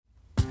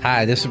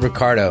Hi, this is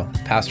Ricardo,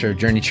 pastor of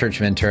Journey Church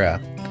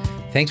Ventura.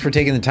 Thanks for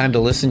taking the time to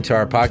listen to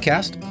our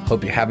podcast.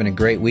 Hope you're having a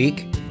great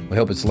week. We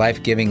hope it's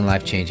life-giving and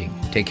life-changing.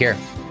 Take care.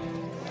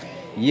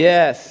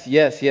 Yes.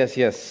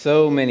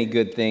 So many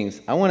good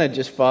things. I want to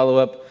just follow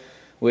up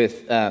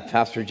with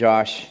Pastor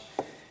Josh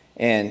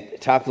and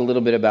talk a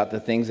little bit about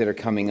the things that are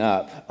coming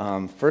up.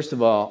 First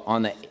of all,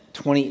 on the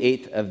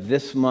 28th of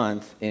this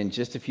month, in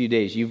just a few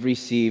days, you've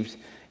received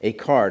a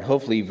card.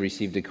 Hopefully you've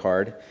received a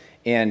card.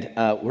 And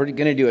we're going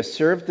to do a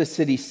Serve the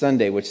City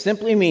Sunday, which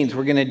simply means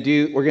we're going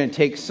to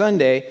take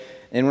Sunday,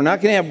 and we're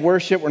not going to have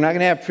worship, we're not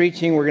going to have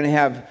preaching, we're going to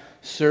have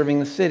serving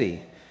the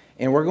city.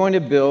 And we're going to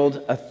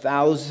build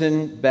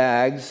 1,000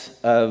 bags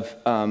of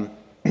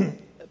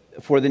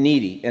for the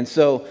needy. And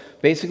so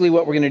basically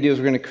what we're going to do is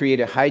we're going to create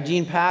a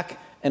hygiene pack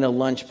and a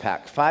lunch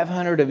pack,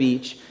 500 of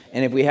each.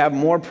 And if we have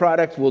more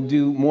product, we'll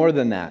do more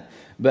than that.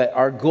 But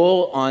our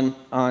goal on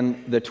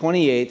the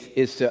 28th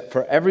is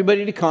for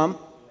everybody to come.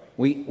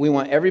 We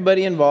want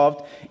everybody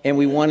involved, and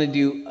we want to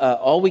do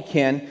all we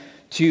can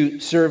to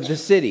serve the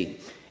city.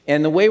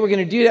 And the way we're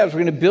going to do that is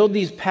we're going to build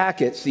these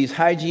packets, these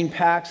hygiene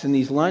packs and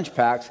these lunch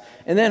packs,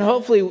 and then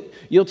hopefully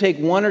you'll take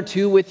one or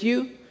two with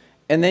you,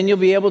 and then you'll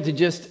be able to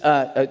just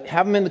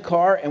have them in the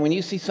car, and when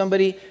you see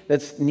somebody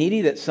that's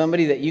needy, that's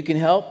somebody that you can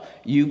help,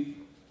 you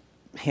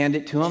hand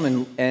it to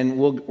them, and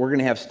we're going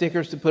to have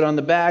stickers to put on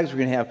the bags. We're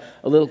going to have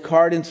a little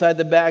card inside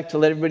the bag to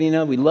let everybody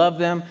know we love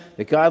them,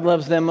 that God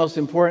loves them most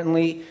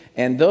importantly,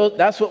 and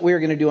that's what we're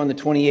going to do on the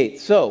 28th.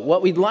 So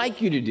what we'd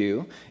like you to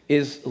do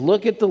is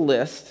look at the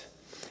list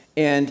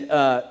and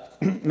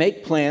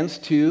make plans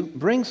to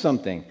bring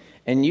something.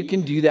 And you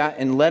can do that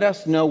and let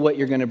us know what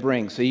you're going to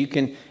bring. So you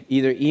can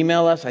either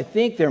email us. I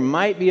think there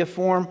might be a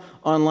form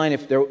online.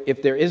 If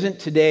there isn't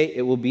today,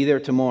 it will be there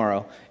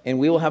tomorrow. And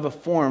we will have a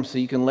form so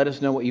you can let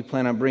us know what you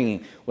plan on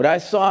bringing. What I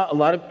saw a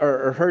lot of,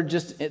 or heard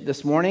just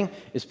this morning,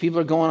 is people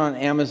are going on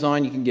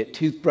Amazon. You can get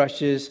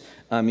toothbrushes.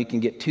 You can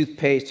get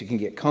toothpaste. You can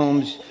get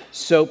combs.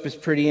 Soap is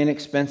pretty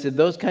inexpensive.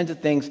 Those kinds of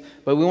things.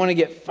 But we want to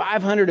get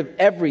 500 of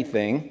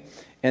everything.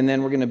 And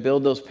then we're going to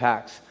build those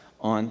packs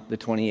on the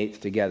 28th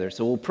together.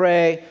 So we'll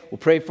pray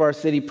for our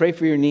city, pray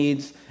for your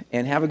needs,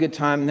 and have a good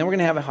time. And then we're going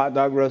to have a hot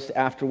dog roast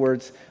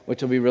afterwards,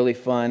 which will be really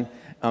fun.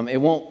 It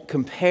won't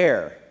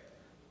compare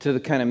to the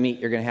kind of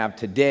meat you're going to have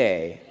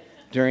today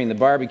during the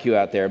barbecue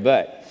out there,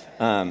 but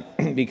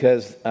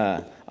because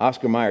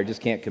Oscar Mayer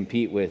just can't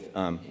compete with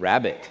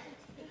rabbit.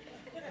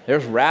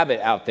 There's rabbit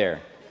out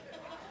there,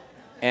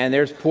 and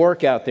there's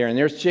pork out there, and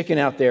there's chicken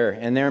out there,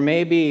 and there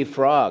may be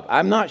frog.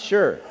 I'm not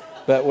sure,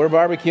 but we're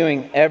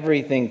barbecuing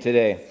everything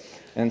today.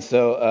 And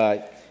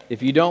so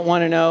if you don't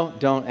want to know,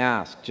 don't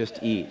ask. Just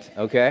eat,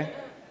 okay?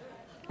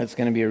 It's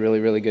going to be a really,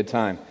 really good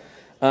time.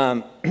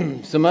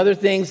 Some other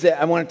things that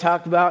I want to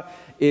talk about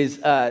is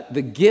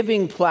the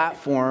giving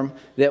platform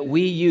that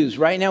we use.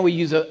 Right now we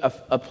use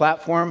a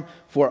platform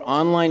for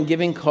online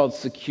giving called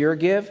Secure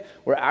Give.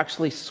 We're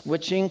actually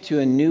switching to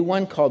a new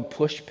one called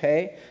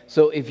PushPay.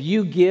 So if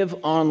you give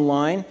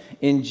online,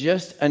 in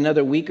just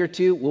another week or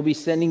two, we'll be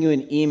sending you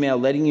an email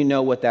letting you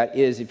know what that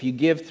is. If you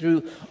give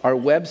through our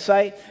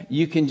website,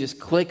 you can just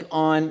click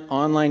on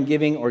online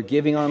giving or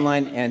giving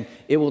online, and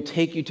it will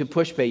take you to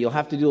PushPay. You'll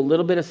have to do a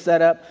little bit of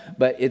setup,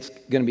 but it's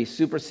going to be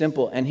super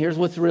simple. And here's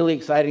what's really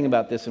exciting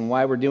about this and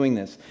why we're doing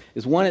this,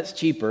 is one, it's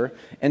cheaper,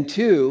 and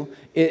two,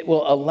 it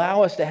will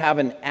allow us to have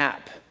an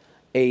app,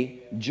 a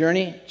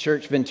Journey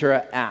Church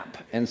Ventura app.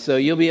 And so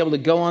you'll be able to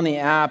go on the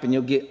app and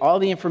you'll get all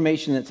the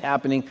information that's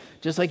happening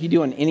just like you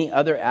do on any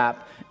other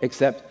app,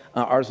 except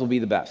ours will be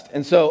the best.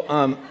 And so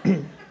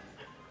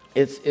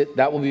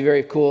that will be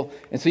very cool.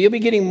 And so you'll be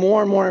getting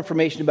more and more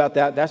information about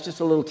that. That's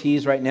just a little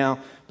tease right now,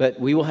 but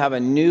we will have a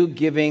new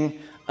giving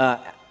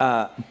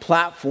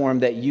platform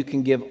that you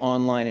can give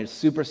online. It's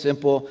super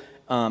simple.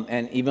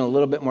 And even a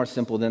little bit more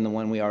simple than the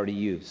one we already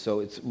use. So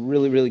it's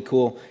really, really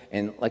cool.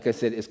 And like I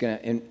said, it's going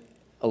to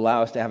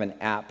allow us to have an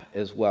app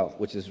as well,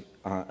 which is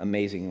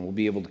amazing. And we'll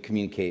be able to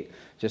communicate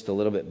just a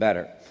little bit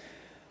better.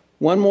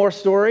 One more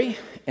story,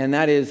 and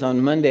that is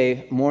on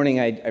Monday morning,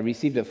 I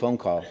received a phone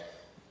call.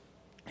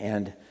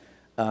 And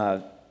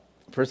a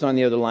person on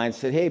the other line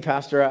said, "Hey,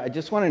 Pastor, I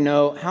just want to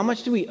know, how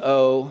much do we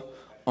owe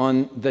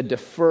on the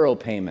deferral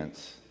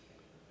payments?"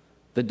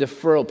 The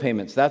deferral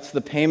payments. That's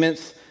the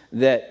payments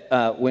that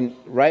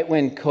right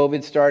when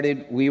COVID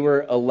started, we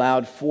were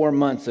allowed 4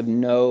 months of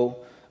no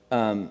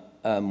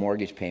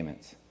mortgage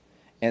payments.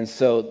 And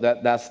so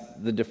that's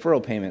the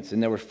deferral payments.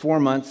 And there were 4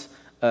 months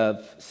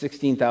of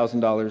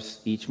 $16,000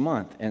 each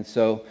month. And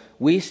so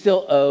we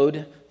still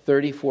owed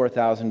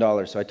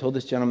 $34,000. So I told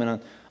this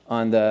gentleman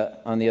on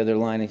the other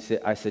line,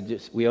 I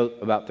said, we owe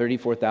about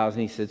 $34,000.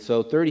 He said,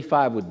 so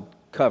 35 would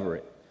cover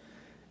it.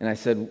 And I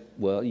said,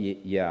 well,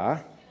 yeah.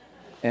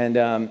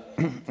 And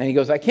he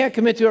goes, I can't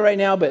commit to it right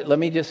now, but let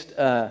me just,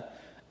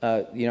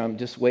 I'm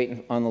just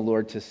waiting on the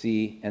Lord to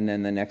see. And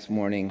then the next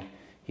morning,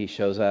 he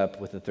shows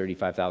up with a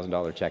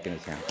 $35,000 check in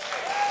his hand.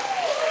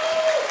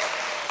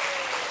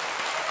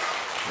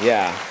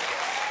 Yeah.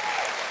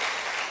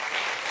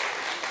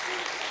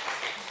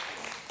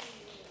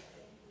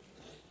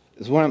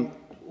 It's one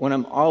when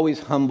I'm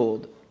always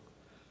humbled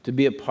to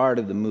be a part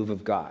of the move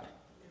of God.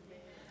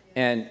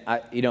 And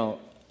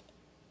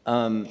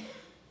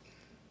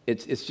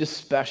it's just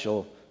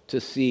special to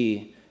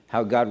see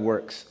how God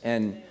works.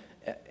 And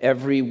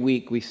every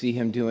week we see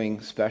him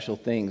doing special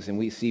things, and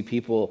we see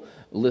people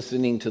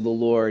listening to the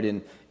Lord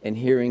and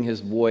hearing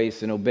his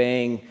voice and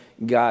obeying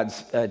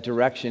God's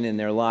direction in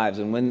their lives.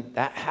 And when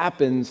that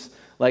happens,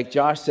 like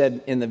Josh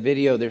said in the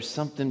video, there's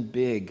something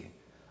big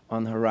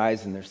on the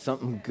horizon. There's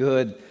something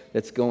good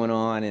that's going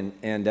on,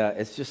 and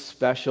it's just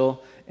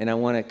special. And I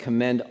want to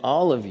commend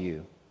all of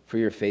you for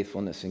your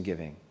faithfulness in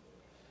giving.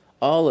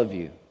 All of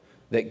you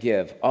that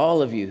give,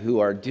 all of you who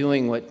are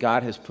doing what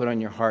God has put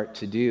on your heart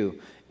to do,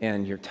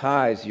 and your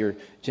tithes, your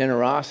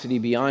generosity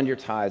beyond your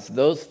tithes,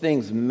 those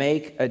things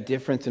make a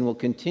difference and will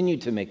continue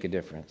to make a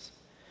difference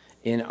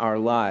in our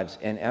lives.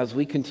 And as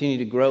we continue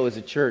to grow as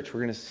a church,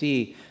 we're going to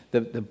see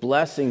the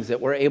blessings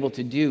that we're able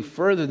to do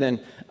further than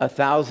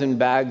 1,000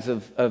 bags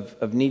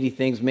of needy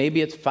things.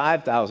 Maybe it's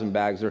 5,000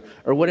 bags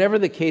or whatever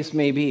the case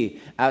may be.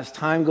 As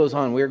time goes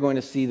on, we're going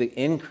to see the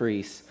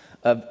increase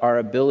of our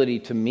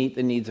ability to meet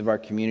the needs of our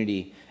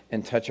community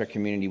and touch our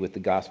community with the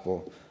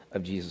gospel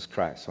of Jesus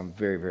Christ. So I'm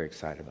very, very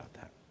excited about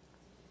that.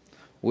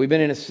 We've been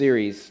in a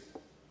series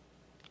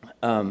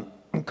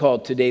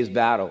called Today's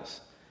Battles.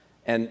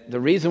 And the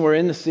reason we're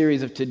in the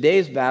series of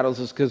Today's Battles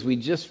is because we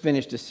just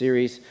finished a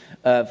series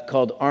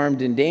called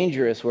Armed and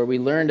Dangerous, where we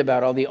learned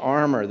about all the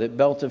armor, the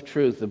belt of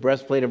truth, the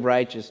breastplate of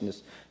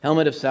righteousness,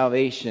 helmet of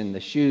salvation,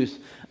 the shoes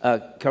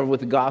covered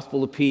with the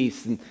gospel of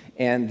peace,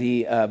 and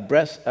the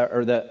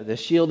the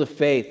shield of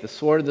faith, the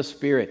sword of the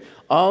Spirit.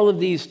 All of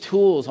these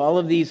tools, all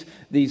of these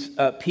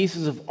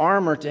pieces of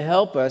armor to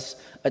help us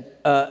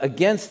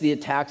against the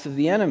attacks of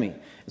the enemy.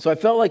 So I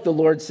felt like the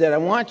Lord said, I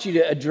want you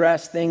to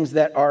address things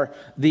that are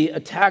the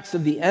attacks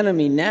of the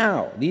enemy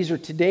now. These are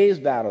today's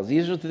battles.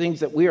 These are the things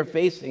that we are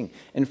facing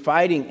and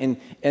fighting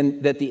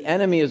and that the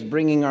enemy is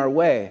bringing our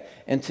way.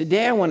 And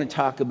today I want to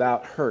talk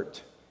about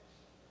hurt.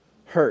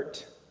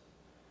 Hurt.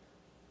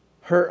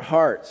 Hurt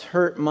hearts,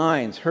 hurt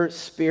minds, hurt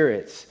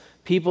spirits.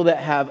 People that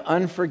have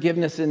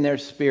unforgiveness in their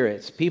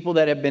spirits, people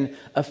that have been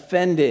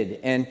offended,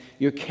 and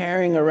you're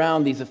carrying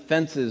around these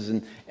offenses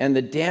and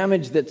the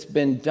damage that's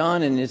been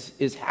done and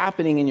is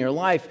happening in your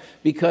life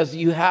because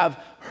you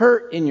have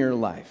hurt in your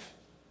life.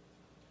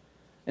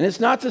 And it's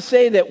not to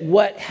say that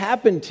what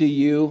happened to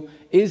you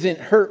isn't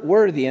hurt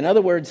worthy. In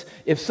other words,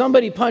 if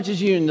somebody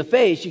punches you in the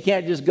face, you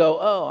can't just go,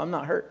 oh, I'm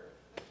not hurt.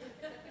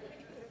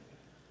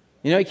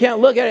 You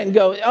can't look at it and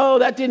go, oh,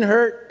 that didn't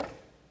hurt.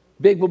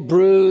 Big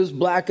bruise,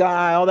 black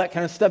eye, all that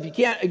kind of stuff. You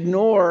can't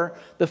ignore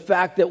the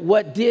fact that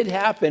what did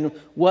happen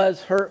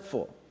was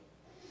hurtful.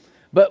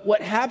 But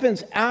what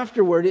happens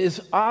afterward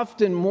is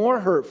often more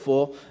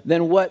hurtful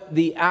than what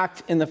the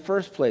act in the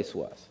first place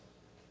was.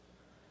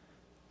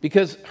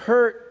 Because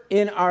hurt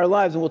in our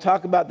lives, and we'll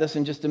talk about this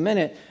in just a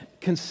minute,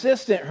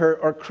 consistent hurt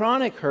or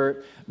chronic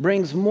hurt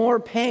brings more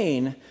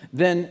pain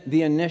than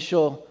the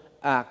initial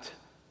act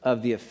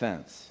of the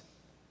offense.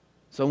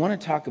 So I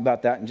want to talk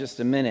about that in just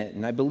a minute.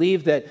 And I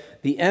believe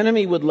that the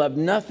enemy would love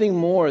nothing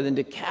more than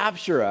to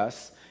capture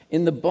us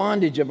in the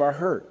bondage of our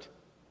hurt.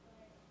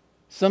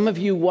 Some of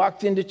you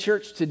walked into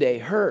church today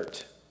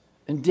hurt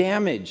and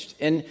damaged,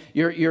 and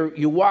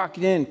you walked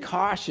in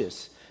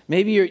cautious.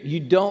 Maybe you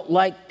don't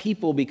like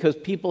people because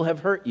people have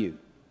hurt you.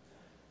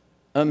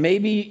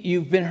 Maybe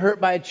you've been hurt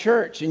by a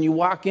church, and you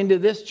walk into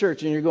this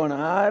church, and you're going,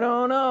 I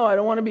don't know, I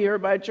don't want to be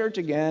hurt by a church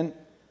again.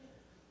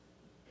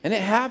 And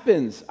it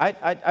happens.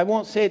 I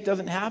won't say it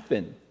doesn't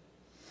happen.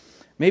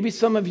 Maybe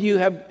some of you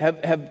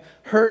have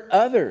hurt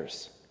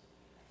others.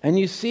 And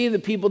you see the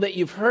people that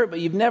you've hurt, but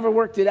you've never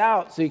worked it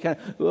out. So you kind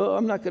of, oh,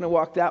 I'm not going to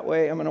walk that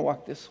way. I'm going to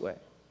walk this way.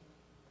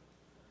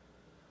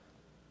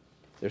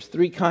 There's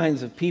three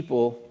kinds of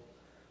people.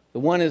 The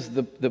one is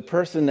the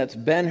person that's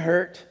been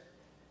hurt.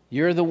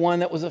 You're the one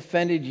that was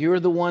offended. You're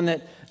the one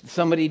that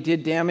somebody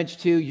did damage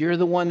to. You're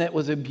the one that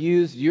was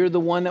abused. You're the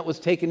one that was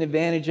taken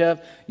advantage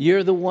of.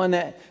 You're the one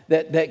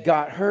that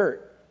got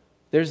hurt.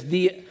 There's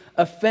the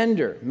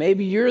offender.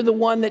 Maybe you're the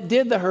one that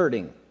did the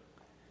hurting.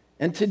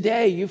 And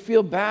today you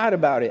feel bad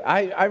about it.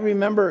 I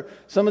remember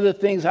some of the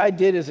things I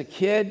did as a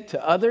kid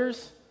to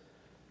others.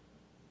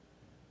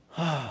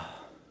 I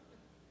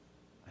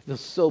feel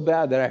so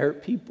bad that I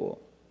hurt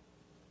people.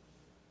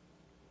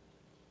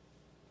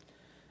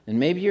 And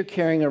maybe you're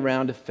carrying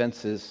around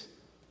offenses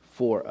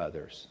for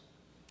others.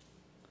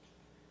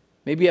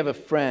 Maybe you have a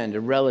friend, a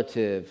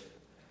relative.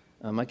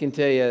 I can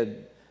tell you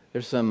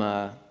there's some,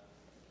 I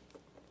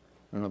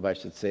don't know if I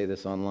should say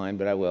this online,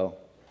 but I will.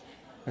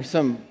 There's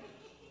some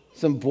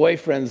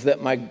boyfriends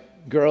that my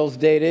girls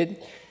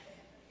dated.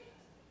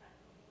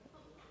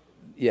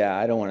 Yeah,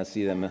 I don't want to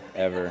see them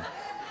ever.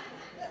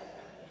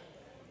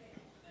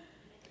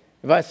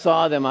 If I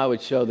saw them, I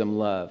would show them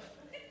love,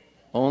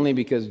 only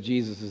because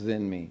Jesus is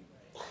in me.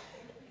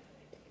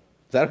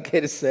 Is that okay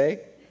to say?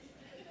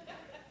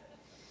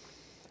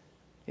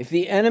 If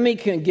the enemy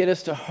can get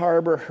us to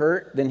harbor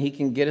hurt, then he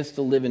can get us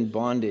to live in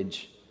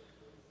bondage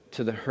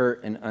to the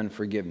hurt and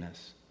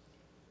unforgiveness.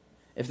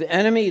 If the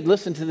enemy,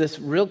 listen to this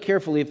real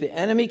carefully, if the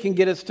enemy can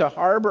get us to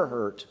harbor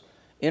hurt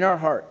in our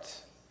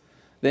hearts,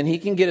 then he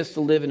can get us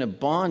to live in a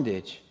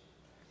bondage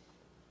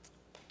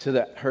to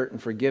that hurt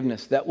and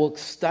forgiveness that will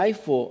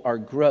stifle our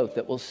growth,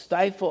 that will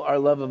stifle our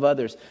love of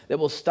others, that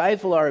will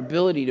stifle our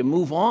ability to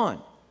move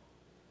on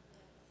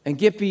and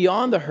get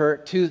beyond the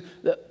hurt to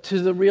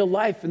the real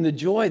life and the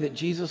joy that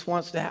Jesus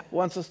wants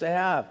us to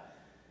have.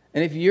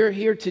 And if you're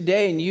here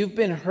today and you've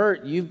been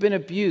hurt, you've been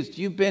abused,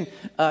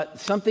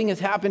 something has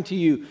happened to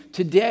you,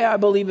 today I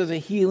believe is a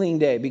healing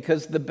day,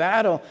 because the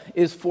battle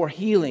is for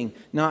healing,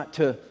 not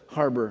to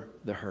harbor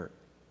the hurt.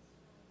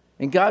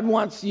 And God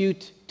wants you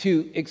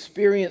to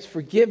experience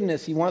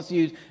forgiveness. He wants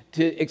you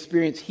to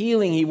experience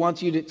healing. He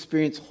wants you to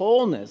experience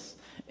wholeness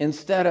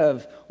instead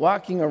of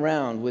walking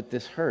around with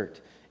this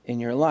hurt in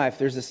your life.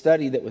 There's a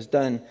study that was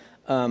done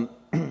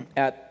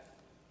at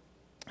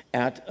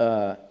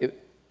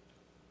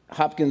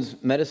Hopkins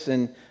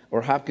Medicine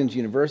or Hopkins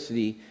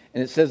University,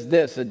 and it says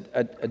this,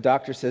 a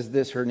doctor says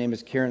this, her name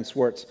is Karen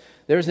Swartz: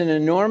 there's an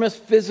enormous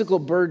physical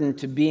burden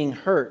to being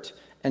hurt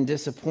and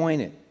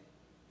disappointed.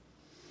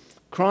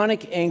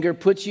 Chronic anger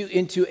puts you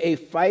into a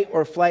fight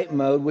or flight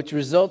mode, which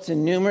results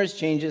in numerous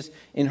changes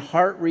in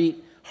heart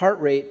rate,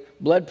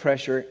 blood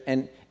pressure,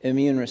 and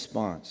immune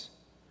response.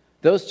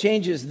 Those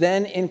changes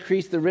then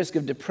increase the risk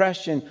of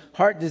depression,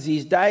 heart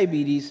disease,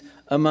 diabetes,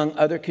 among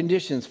other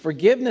conditions.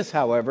 Forgiveness,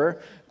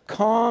 however,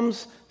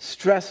 calms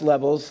stress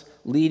levels,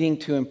 leading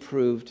to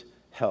improved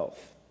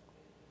health.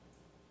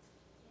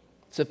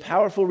 It's a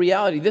powerful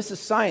reality. This is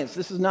science.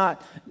 This is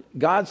not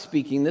God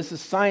speaking. This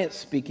is science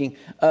speaking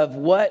of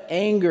what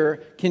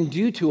anger can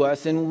do to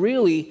us. And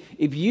really,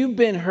 if you've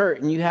been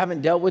hurt and you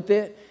haven't dealt with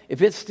it,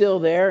 if it's still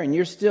there and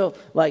you're still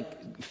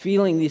like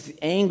feeling these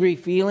angry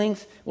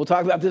feelings, we'll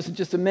talk about this in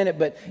just a minute,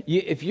 but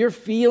if you're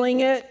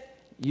feeling it,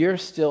 you're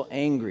still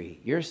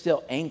angry. You're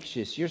still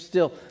anxious. You're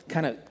still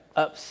kind of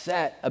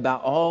upset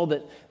about all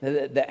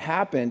that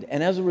happened.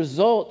 And as a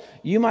result,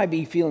 you might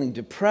be feeling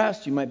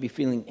depressed. You might be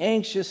feeling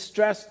anxious,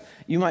 stressed.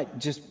 You might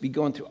just be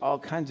going through all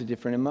kinds of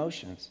different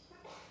emotions.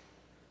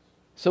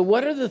 So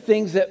what are the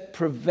things that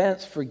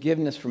prevents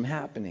forgiveness from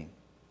happening?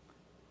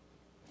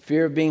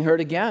 Fear of being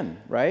hurt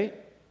again, right?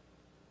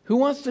 Who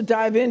wants to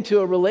dive into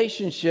a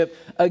relationship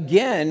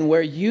again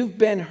where you've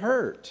been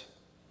hurt?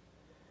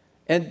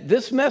 And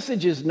this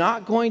message is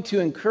not going to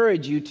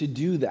encourage you to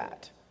do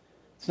that.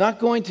 It's not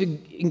going to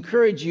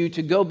encourage you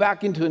to go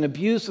back into an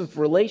abusive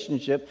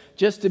relationship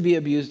just to be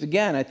abused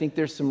again. I think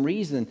there's some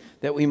reason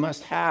that we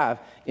must have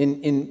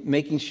in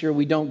making sure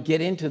we don't get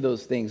into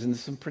those things, and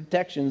some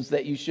protections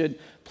that you should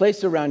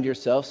place around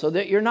yourself so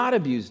that you're not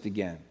abused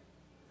again.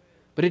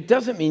 But it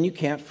doesn't mean you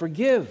can't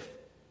forgive.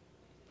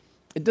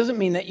 It doesn't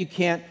mean that you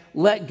can't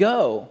let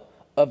go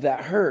of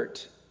that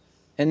hurt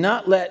and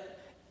not let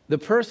the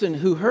person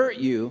who hurt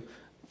you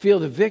feel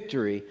the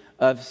victory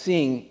of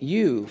seeing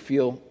you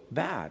feel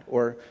bad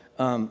or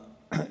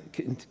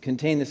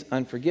contain this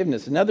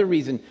unforgiveness. Another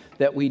reason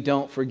that we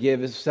don't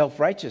forgive is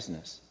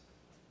self-righteousness.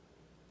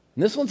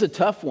 And this one's a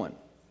tough one.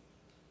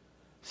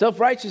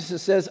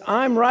 Self-righteousness says,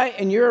 I'm right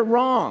and you're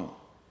wrong,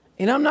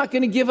 and I'm not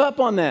going to give up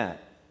on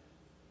that.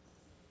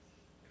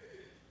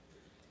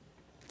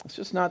 It's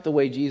just not the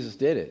way Jesus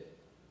did it.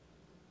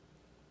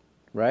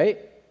 Right?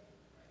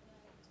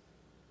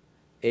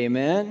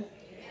 Amen?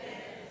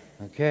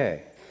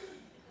 Okay.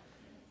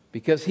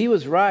 Because he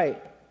was right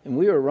and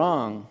we were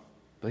wrong,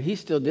 but he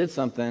still did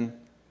something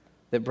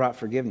that brought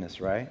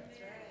forgiveness, right?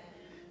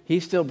 He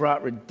still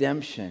brought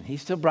redemption. He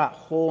still brought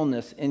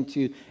wholeness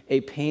into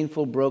a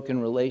painful, broken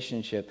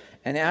relationship.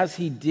 And as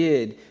he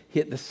did,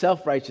 the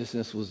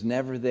self-righteousness was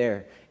never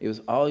there. It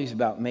was always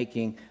about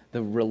making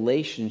the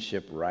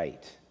relationship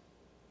right.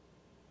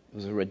 It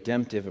was a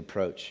redemptive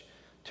approach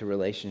to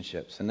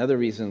relationships. Another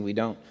reason we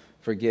don't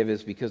forgive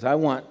is because I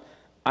won't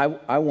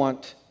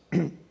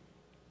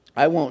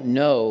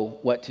know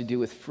what to do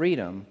with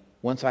freedom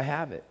once I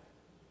have it.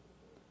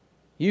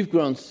 You've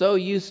grown so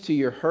used to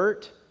your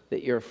hurt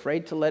that you're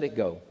afraid to let it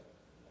go.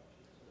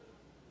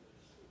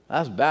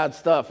 That's bad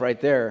stuff right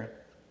there.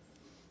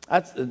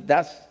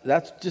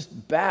 That's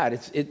just bad.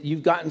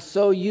 You've gotten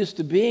so used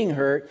to being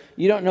hurt,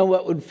 you don't know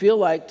what it would feel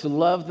like to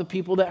love the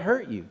people that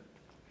hurt you.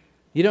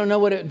 You don't know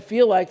what it would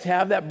feel like to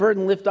have that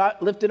burden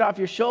lifted off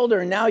your shoulder,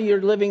 and now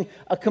you're living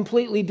a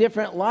completely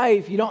different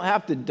life. You don't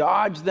have to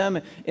dodge them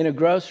in a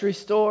grocery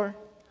store.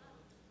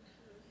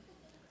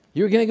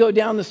 You're going to go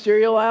down the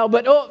cereal aisle,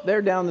 but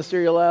they're down the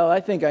cereal aisle.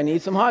 I think I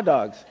need some hot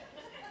dogs.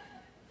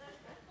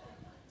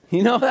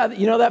 You know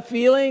that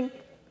feeling?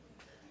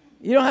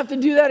 You don't have to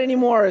do that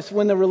anymore. It's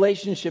when the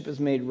relationship is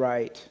made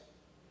right.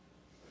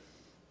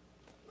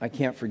 I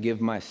can't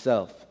forgive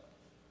myself.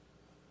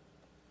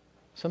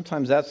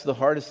 Sometimes that's the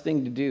hardest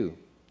thing to do,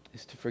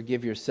 is to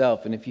forgive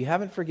yourself. And if you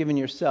haven't forgiven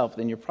yourself,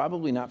 then you're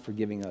probably not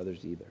forgiving others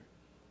either.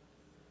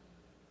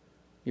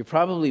 You're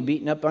probably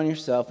beating up on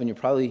yourself, and you're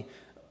probably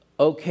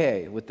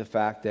okay with the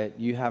fact that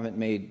you haven't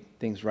made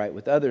things right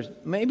with others,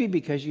 maybe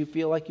because you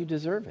feel like you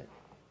deserve it.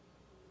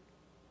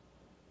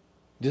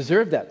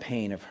 Deserve that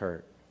pain of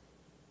hurt.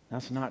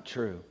 That's not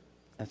true.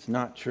 That's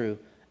not true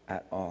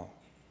at all.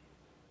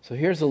 So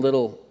here's a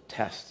little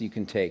test you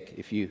can take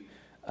if you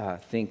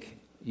think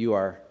you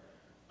are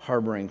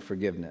harboring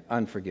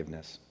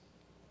unforgiveness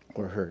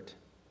or hurt.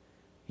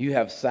 You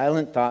have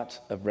silent thoughts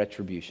of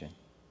retribution.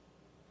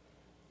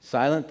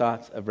 Silent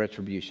thoughts of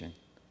retribution.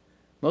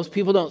 Most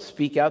people don't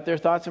speak out their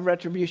thoughts of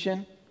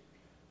retribution.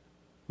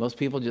 Most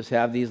people just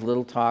have these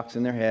little talks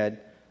in their head.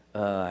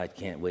 I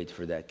can't wait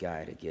for that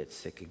guy to get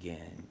sick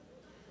again.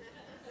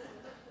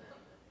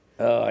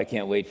 Oh, I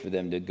can't wait for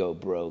them to go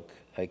broke.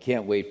 I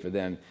can't wait for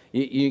them.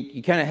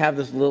 You kind of have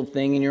this little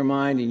thing in your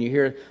mind, and you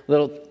hear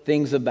little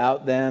things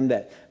about them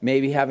that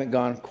maybe haven't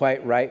gone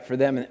quite right for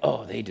them, and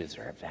they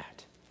deserve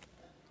that.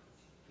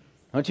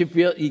 Don't you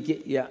feel?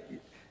 Yeah.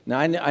 Now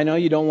I know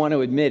you don't want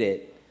to admit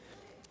it,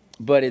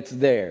 but it's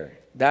there.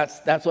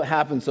 That's what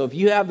happens. So if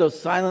you have those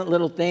silent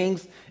little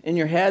things in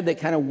your head that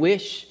kind of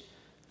wish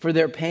for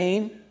their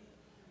pain,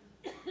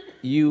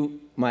 you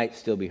might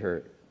still be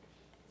hurt.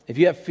 If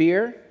you have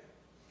fear.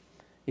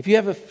 If you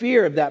have a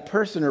fear of that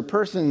person or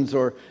persons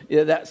or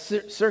that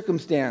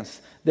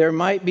circumstance, there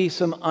might be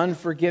some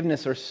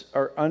unforgiveness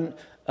or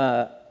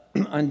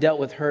undealt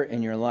with hurt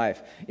in your life.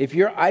 If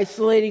you're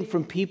isolating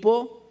from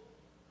people,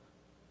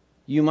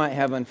 you might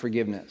have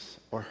unforgiveness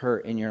or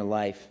hurt in your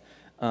life.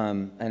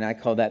 And I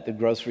call that the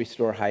grocery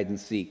store hide and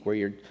seek, where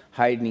you're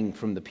hiding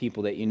from the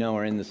people that you know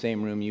are in the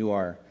same room you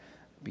are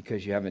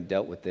because you haven't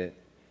dealt with it.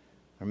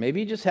 Or maybe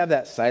you just have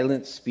that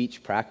silent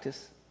speech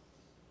practice.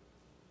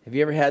 Have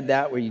you ever had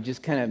that where you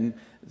just kind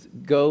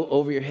of go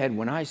over your head?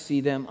 When I see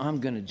them, I'm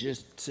going to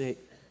just say,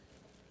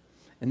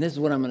 and this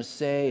is what I'm going to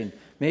say, and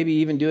maybe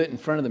even do it in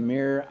front of the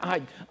mirror.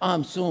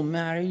 I'm so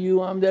mad at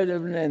you. And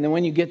then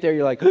when you get there,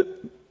 you're like,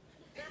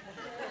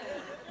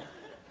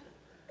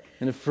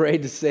 and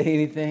afraid to say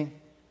anything.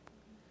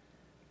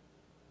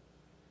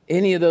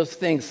 Any of those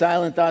things,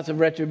 silent thoughts of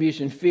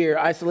retribution, fear,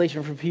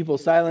 isolation from people,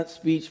 silent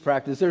speech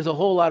practice. There's a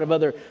whole lot of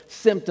other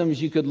symptoms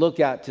you could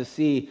look at to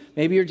see.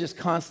 Maybe you're just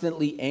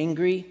constantly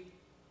angry.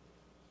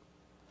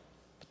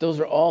 But those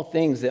are all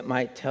things that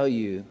might tell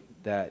you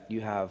that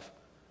you're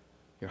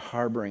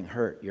harboring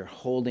hurt. You're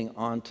holding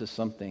on to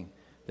something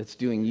that's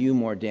doing you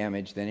more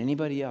damage than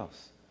anybody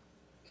else.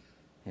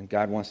 And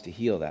God wants to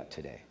heal that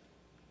today.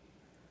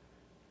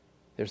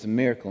 There's a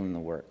miracle in the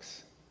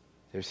works.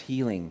 There's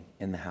healing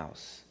in the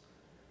house.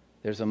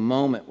 There's a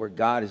moment where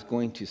God is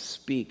going to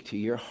speak to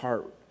your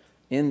heart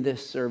in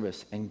this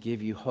service and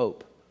give you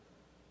hope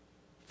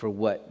for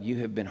what you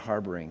have been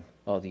harboring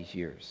all these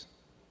years.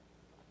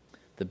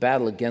 The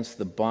battle against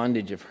the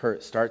bondage of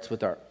hurt starts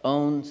with our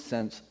own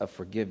sense of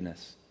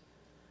forgiveness.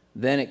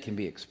 Then it can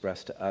be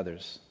expressed to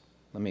others.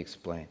 Let me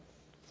explain.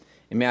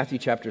 In Matthew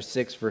chapter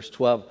 6, verse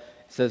 12, it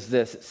says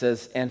this. It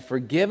says, and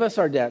forgive us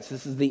our debts.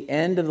 This is the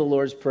end of the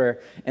Lord's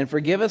Prayer. And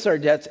forgive us our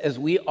debts as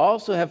we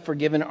also have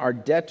forgiven our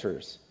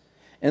debtors.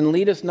 And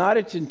lead us not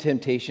into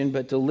temptation,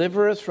 but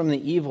deliver us from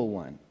the evil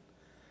one.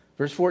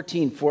 Verse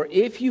 14, for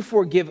if you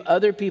forgive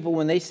other people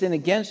when they sin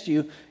against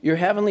you, your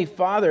heavenly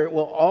Father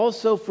will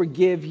also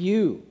forgive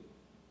you.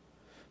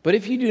 But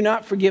if you do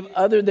not forgive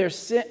others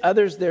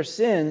their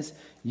sins,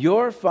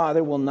 your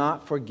Father will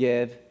not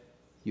forgive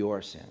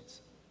your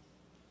sins.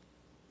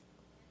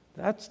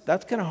 That's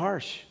kind of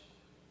harsh.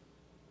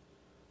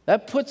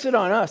 That puts it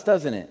on us,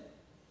 doesn't it?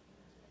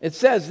 It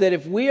says that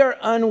if we are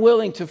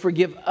unwilling to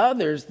forgive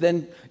others,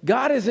 then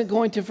God isn't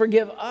going to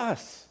forgive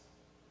us.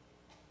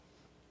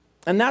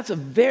 And that's a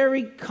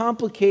very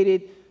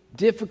complicated,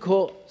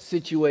 difficult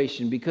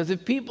situation, because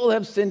if people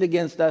have sinned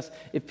against us,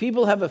 if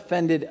people have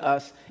offended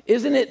us,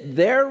 isn't it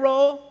their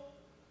role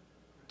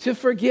to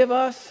forgive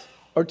us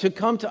or to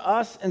come to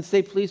us and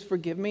say, please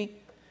forgive me?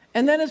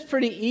 And then it's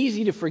pretty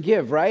easy to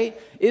forgive, right?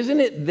 Isn't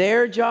it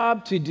their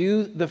job to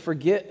do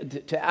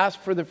to ask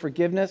for the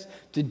forgiveness,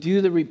 to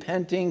do the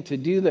repenting, to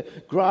do the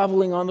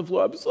groveling on the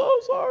floor? I'm so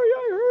sorry,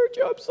 I hurt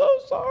you. I'm so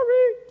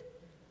sorry.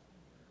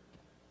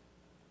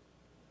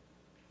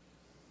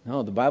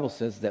 No, the Bible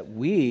says that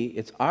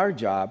it's our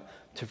job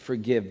to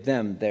forgive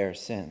them their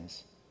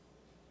sins.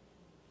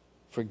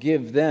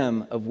 Forgive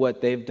them of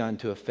what they've done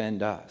to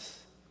offend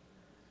us.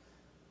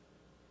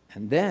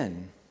 And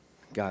then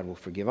God will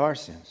forgive our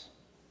sins.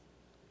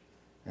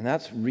 And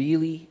that's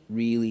really,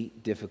 really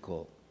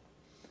difficult.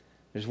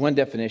 There's one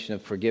definition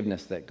of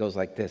forgiveness that goes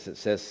like this. It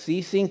says,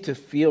 ceasing to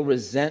feel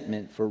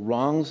resentment for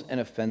wrongs and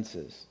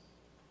offenses.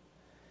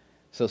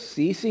 So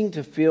ceasing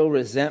to feel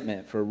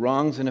resentment for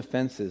wrongs and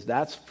offenses,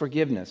 that's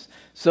forgiveness.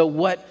 So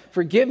what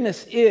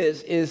forgiveness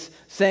is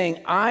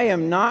saying, I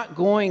am not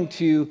going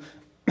to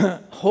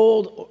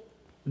hold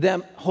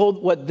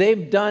what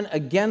they've done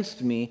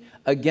against me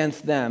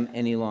against them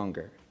any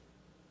longer.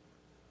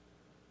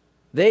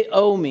 They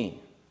owe me.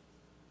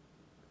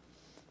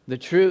 The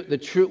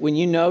truth, when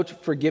you know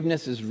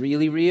forgiveness is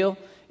really real,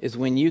 is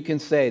when you can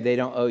say they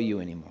don't owe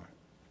you anymore.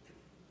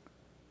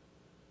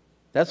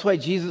 That's why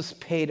Jesus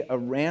paid a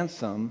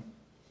ransom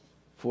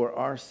for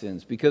our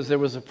sins, because there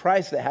was a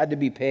price that had to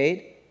be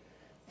paid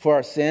for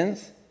our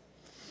sins,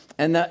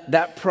 and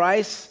that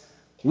price,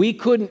 we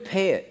couldn't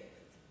pay it.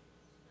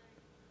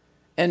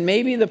 And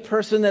maybe the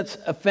person that's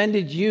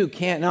offended you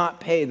cannot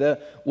pay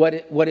what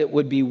it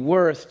would be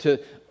worth to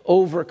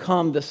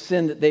overcome the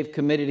sin that they've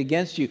committed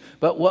against you.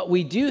 But what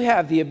we do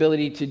have the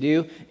ability to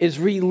do is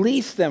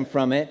release them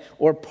from it,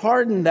 or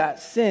pardon that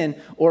sin,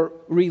 or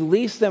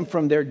release them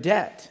from their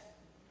debt.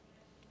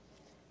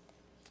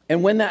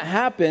 And when that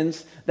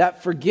happens,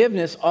 that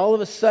forgiveness all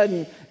of a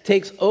sudden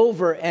takes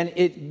over and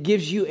it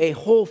gives you a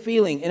whole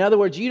feeling. In other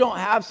words, you don't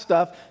have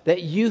stuff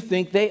that you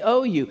think they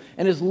owe you.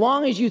 And as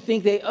long as you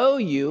think they owe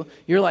you,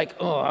 you're like,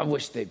 oh, I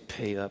wish they'd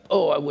pay up.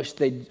 Oh, I wish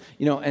they'd,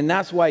 and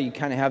that's why you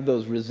kind of have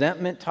those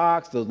resentment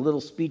talks, those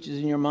little speeches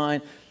in your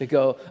mind that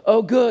go,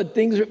 oh, good,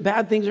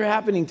 bad things are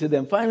happening to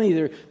them.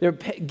 Finally, they're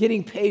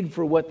getting paid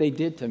for what they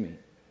did to me.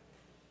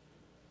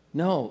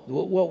 No,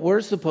 what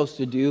we're supposed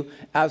to do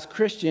as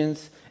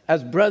Christians,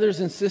 as brothers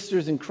and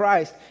sisters in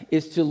Christ,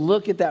 is to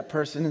look at that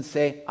person and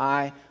say,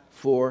 I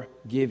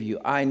forgive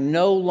you. I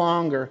no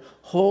longer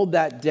hold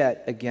that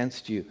debt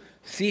against you.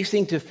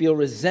 Ceasing to feel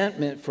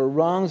resentment for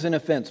wrongs and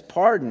offense.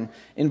 Pardon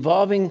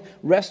involving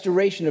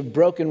restoration of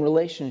broken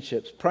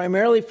relationships.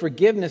 Primarily,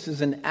 forgiveness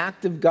is an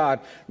act of God,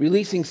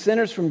 releasing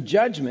sinners from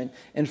judgment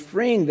and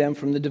freeing them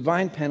from the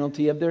divine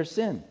penalty of their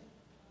sin.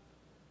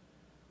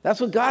 That's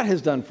what God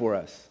has done for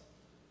us.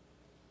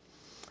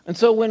 And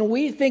so when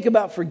we think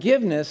about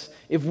forgiveness,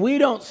 if we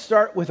don't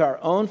start with our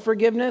own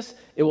forgiveness,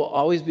 it will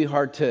always be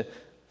hard to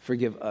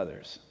forgive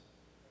others.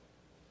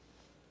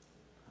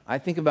 I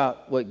think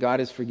about what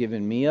God has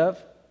forgiven me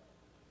of,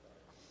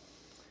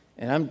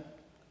 and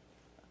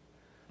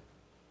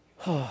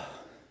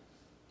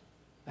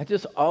it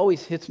just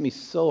always hits me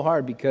so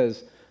hard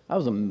because I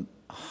was a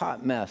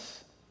hot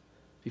mess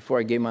before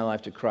I gave my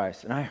life to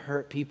Christ. And I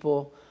hurt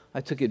people. I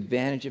took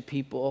advantage of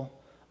people.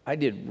 I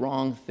did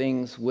wrong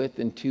things with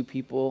and to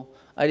people.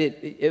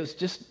 It was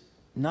just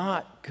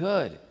not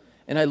good.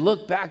 And I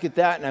look back at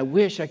that and I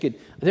wish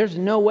there's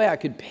no way I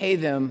could pay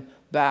them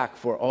back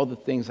for all the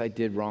things I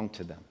did wrong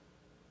to them.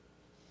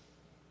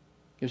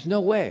 There's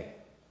no way.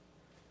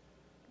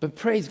 But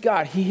praise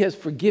God, He has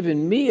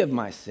forgiven me of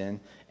my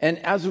sin. And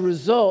as a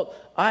result,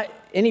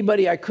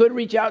 anybody I could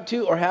reach out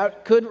to or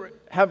could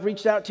have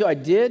reached out to, I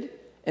did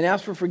and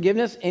asked for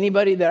forgiveness.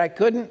 Anybody that I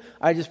couldn't,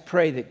 I just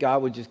pray that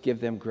God would just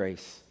give them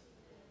grace.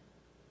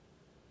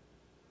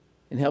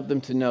 And help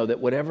them to know that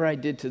whatever I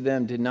did to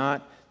them did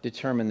not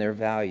determine their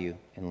value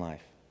in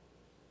life.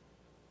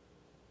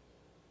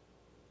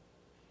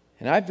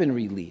 And I've been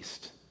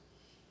released.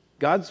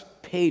 God's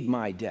paid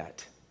my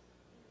debt.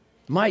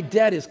 My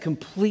debt is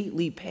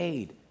completely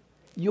paid.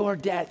 Your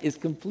debt is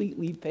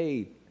completely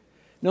paid.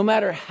 No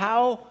matter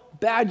how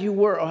bad you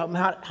were or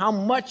how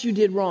much you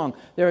did wrong,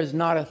 there is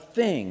not a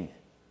thing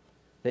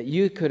that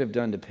you could have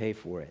done to pay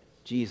for it.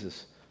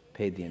 Jesus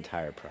paid the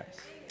entire price.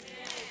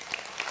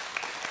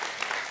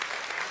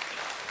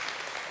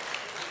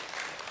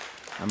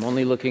 I'm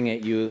only looking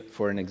at you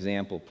for an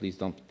example. Please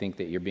don't think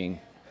that you're being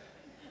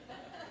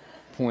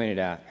pointed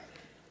at.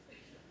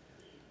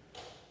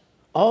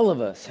 All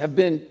of us have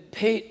been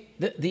paid.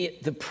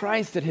 The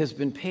price that has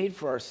been paid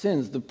for our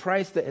sins, the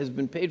price that has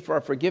been paid for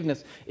our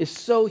forgiveness is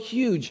so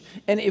huge.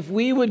 And if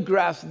we would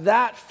grasp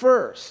that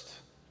first,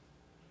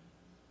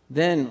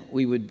 then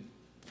we would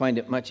find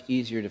it much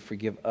easier to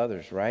forgive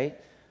others, right?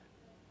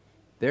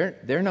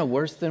 They're no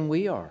worse than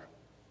we are.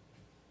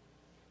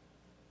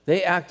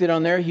 They acted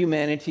on their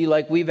humanity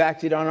like we've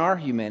acted on our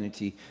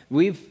humanity.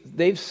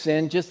 They've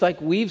sinned just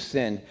like we've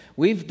sinned.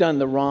 We've done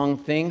the wrong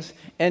things,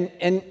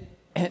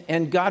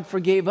 and God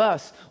forgave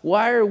us.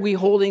 Why are we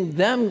holding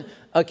them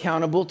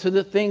accountable to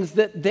the things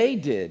that they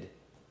did?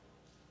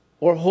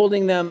 Or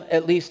holding them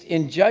at least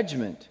in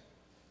judgment?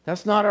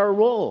 That's not our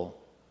role.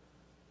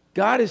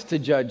 God is to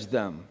judge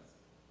them.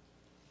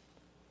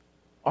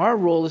 Our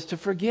role is to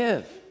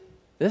forgive.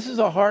 This is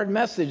a hard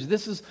message.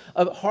 This is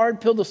a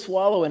hard pill to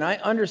swallow, and I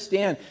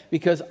understand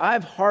because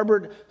I've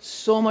harbored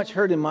so much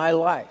hurt in my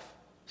life,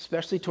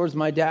 especially towards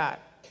my dad.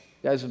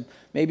 You guys have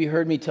maybe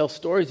heard me tell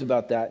stories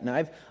about that, and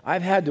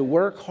I've had to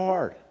work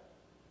hard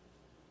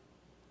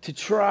to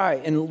try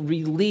and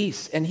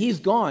release, and he's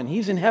gone.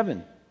 He's in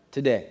heaven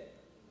today.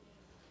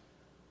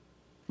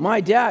 My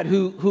dad,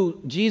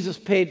 who Jesus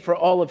paid for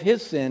all of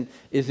his sin,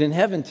 is in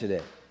heaven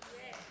today.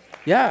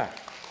 Yeah.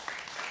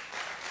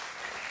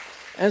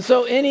 And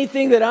so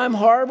anything that I'm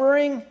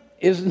harboring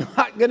is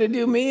not going to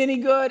do me any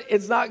good.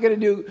 It's not going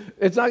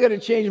to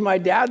change my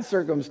dad's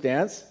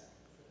circumstance.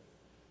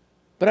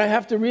 But I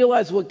have to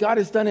realize what God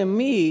has done in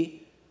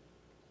me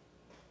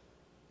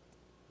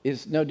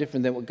is no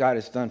different than what God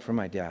has done for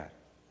my dad.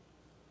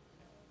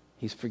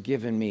 He's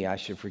forgiven me. I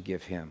should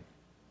forgive him.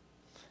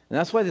 And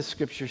that's why the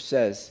scripture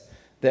says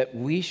that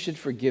we should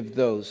forgive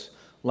those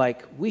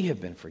like we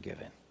have been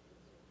forgiven.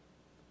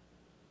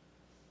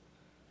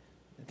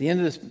 At the end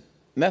of this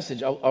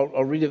message,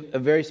 I'll read a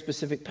very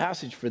specific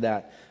passage for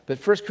that. But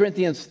 1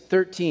 Corinthians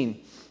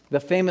 13, the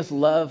famous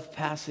love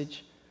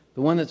passage,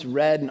 the one that's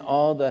read in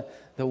all the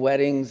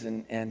weddings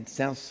and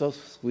sounds so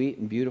sweet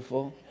and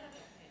beautiful.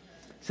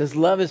 It says,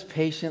 love is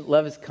patient,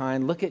 love is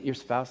kind. Look at your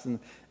spouse in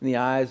the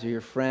eyes or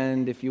your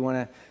friend if you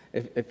want to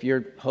If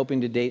you're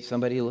hoping to date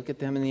somebody, look at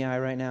them in the eye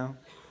right now.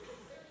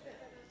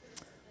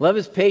 Love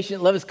is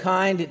patient, love is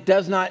kind, it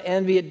does not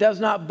envy, it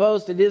does not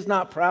boast, it is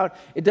not proud,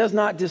 it does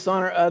not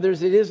dishonor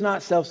others, it is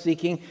not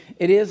self-seeking,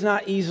 it is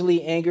not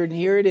easily angered. And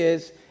here it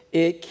is,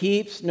 it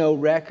keeps no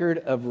record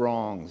of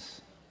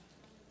wrongs.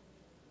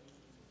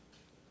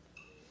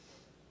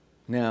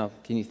 Now,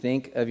 can you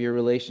think of your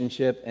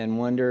relationship and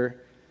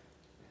wonder,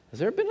 has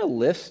there been a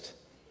list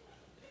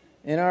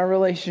in our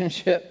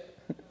relationship?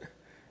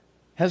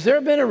 Has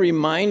there been a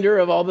reminder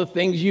of all the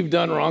things you've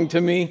done wrong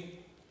to me?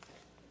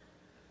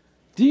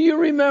 Do you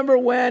remember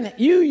when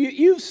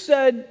you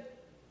said,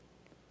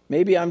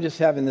 maybe I'm just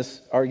having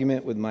this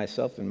argument with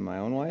myself and my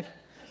own wife.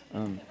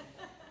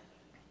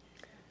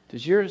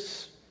 Does your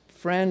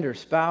friend or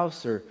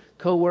spouse or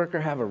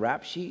coworker have a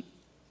rap sheet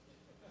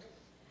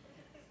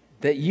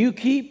that you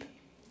keep?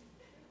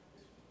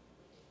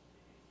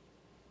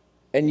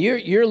 And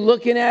you're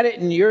looking at it,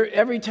 and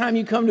every time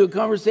you come to a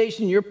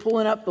conversation, you're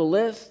pulling up the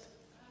list.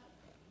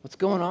 What's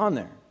going on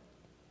there?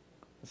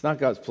 It's not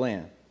God's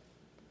plan.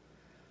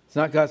 It's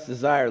not God's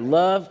desire.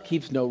 Love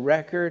keeps no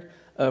record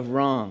of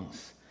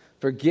wrongs.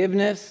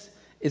 Forgiveness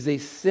is a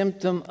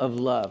symptom of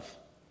love,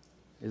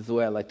 is the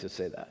way I like to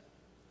say that.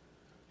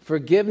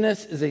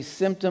 Forgiveness is a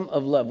symptom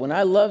of love. When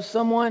I love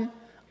someone,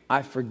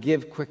 I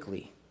forgive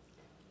quickly.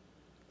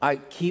 I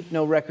keep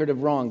no record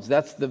of wrongs.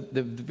 That's the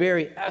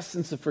very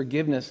essence of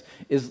forgiveness,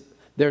 is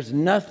there's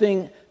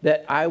nothing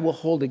that I will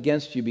hold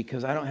against you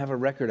because I don't have a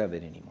record of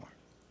it anymore.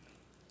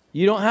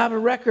 You don't have a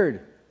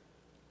record.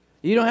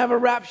 You don't have a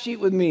rap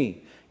sheet with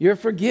me. You're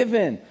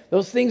forgiven.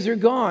 Those things are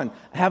gone.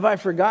 Have I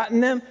forgotten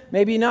them?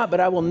 Maybe not, but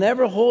I will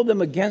never hold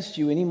them against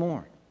you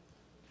anymore.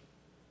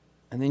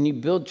 And then you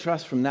build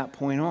trust from that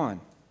point on.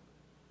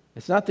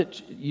 It's not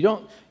that you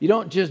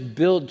don't just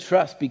build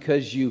trust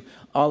because you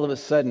all of a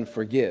sudden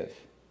forgive.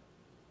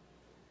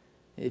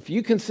 If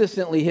you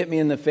consistently hit me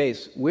in the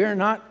face,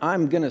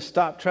 I'm going to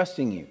stop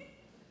trusting you.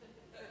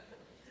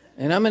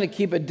 And I'm going to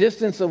keep a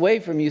distance away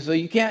from you so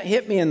you can't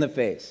hit me in the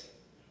face.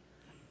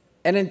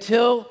 And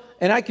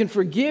I can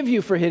forgive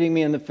you for hitting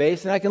me in the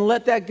face, and I can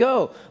let that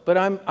go. But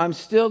I'm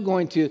still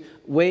going to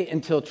wait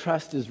until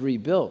trust is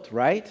rebuilt,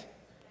 right?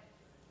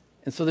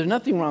 And so there's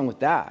nothing wrong with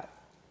that.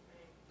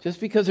 Just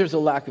because there's a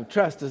lack of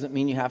trust doesn't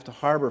mean you have to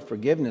harbor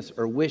forgiveness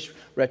or wish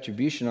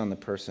retribution on the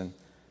person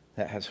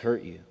that has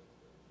hurt you.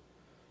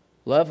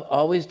 Love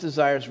always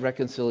desires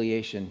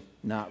reconciliation,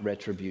 not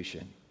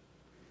retribution.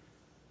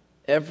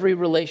 Every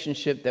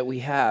relationship that we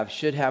have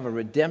should have a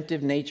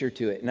redemptive nature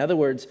to it. In other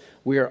words,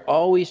 we are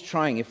always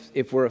trying,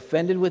 if we're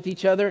offended with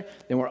each other,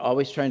 then we're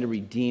always trying to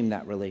redeem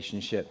that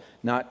relationship,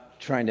 not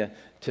trying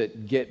to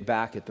get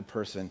back at the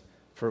person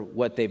for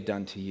what they've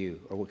done to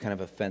you or what kind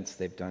of offense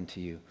they've done to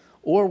you,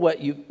 or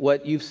what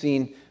you've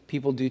seen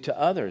people do to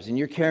others, and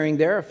you're carrying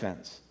their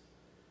offense.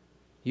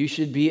 You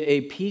should be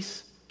a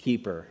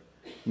peacekeeper,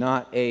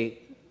 not a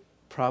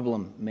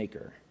problem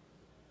maker.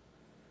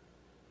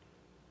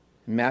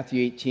 In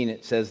Matthew 18,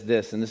 it says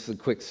this, and this is a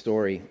quick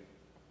story.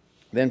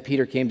 Then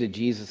Peter came to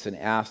Jesus and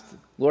asked,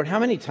 "Lord, how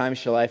many times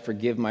shall I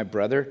forgive my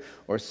brother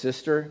or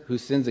sister who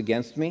sins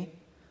against me?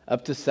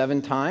 Up to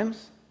 7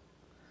 times?"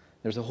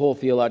 There's a whole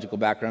theological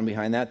background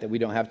behind that we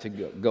don't have to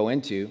go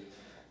into.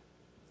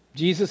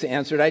 Jesus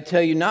answered, "I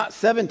tell you, not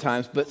 7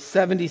 times, but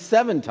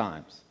 77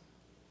 times.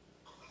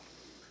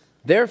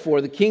 Therefore,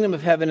 the kingdom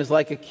of heaven is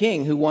like a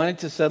king who wanted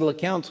to settle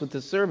accounts with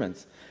his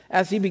servants.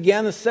 As he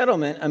began the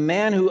settlement, a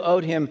man who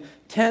owed him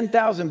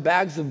 10,000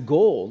 bags of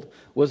gold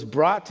was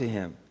brought to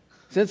him.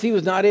 Since he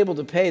was not able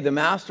to pay, the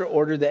master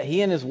ordered that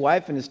he and his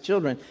wife and his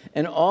children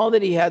and all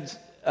that he had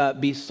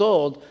be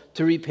sold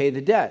to repay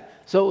the debt."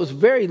 So it was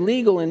very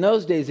legal in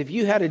those days. If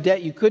you had a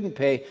debt you couldn't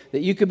pay,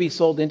 that you could be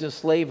sold into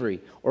slavery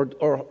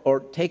or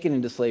taken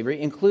into slavery,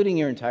 including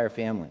your entire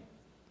family.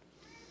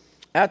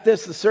 At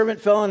this, the servant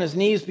fell on his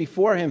knees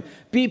before him.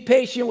 "Be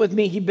patient with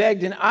me," he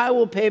begged, "and I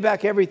will pay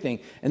back everything."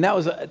 And that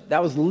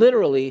was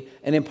literally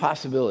an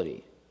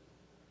impossibility.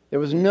 There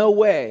was no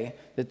way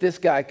that this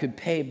guy could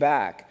pay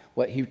back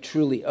what he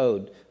truly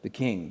owed the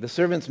king. The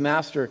servant's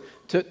master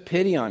took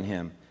pity on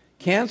him,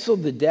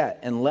 canceled the debt,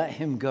 and let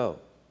him go.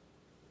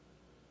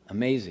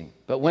 Amazing.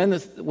 But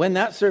when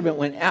that servant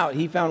went out,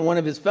 he found one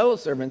of his fellow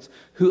servants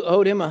who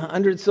owed him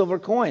 100 silver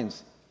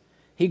coins.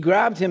 He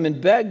grabbed him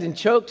and begged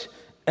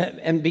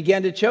and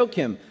began to choke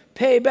him.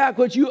 "Pay back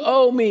what you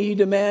owe me," he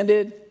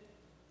demanded.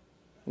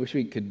 Wish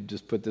we could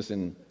just put this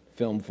in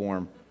film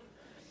form.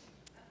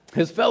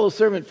 His fellow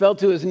servant fell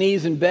to his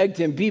knees and begged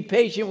him, "Be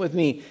patient with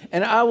me,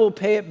 and I will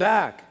pay it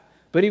back."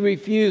 But he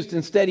refused.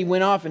 Instead, he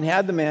went off and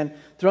had the man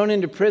thrown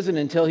into prison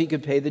until he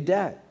could pay the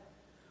debt.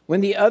 When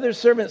the other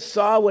servants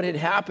saw what had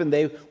happened,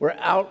 they were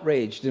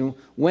outraged and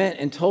went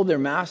and told their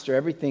master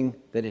everything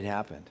that had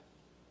happened.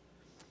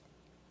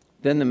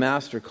 Then the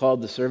master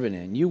called the servant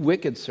in. "You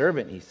wicked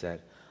servant," he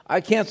said.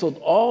 "I canceled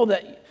all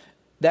that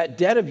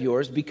debt of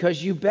yours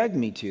because you begged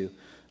me to."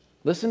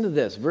 Listen to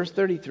this, verse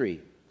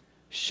 33.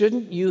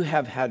 "Shouldn't you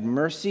have had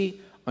mercy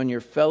on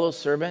your fellow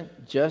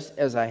servant just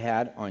as I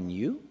had on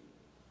you?"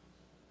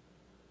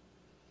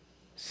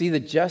 See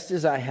the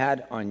justice I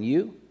had on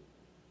you?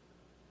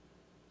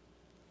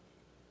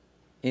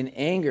 In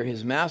anger,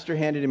 his master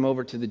handed him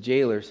over to the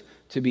jailers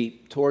to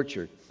be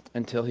tortured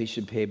until he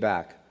should pay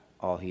back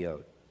all he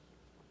owed.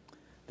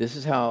 This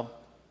is how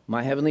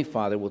my heavenly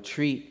Father will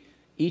treat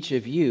each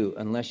of you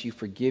unless you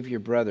forgive your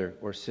brother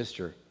or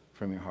sister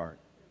from your heart.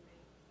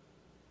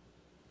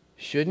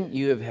 Shouldn't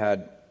you have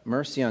had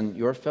mercy on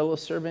your fellow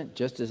servant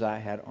just as I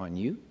had on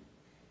you?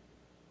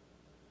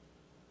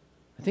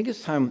 I think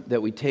it's time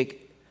that we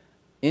take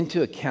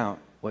into account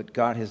what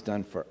God has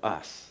done for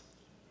us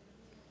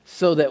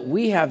so that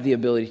we have the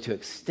ability to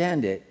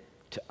extend it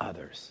to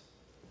others.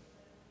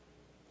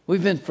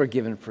 We've been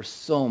forgiven for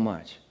so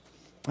much.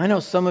 I know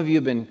some of you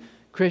have been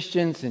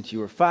Christians since you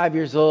were 5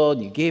 years old,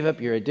 and you gave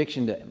up your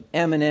addiction to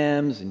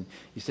M&Ms, and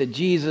you said,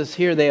 Jesus,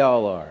 here they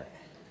all are.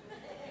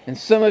 And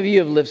some of you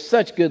have lived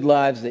such good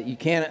lives that you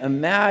can't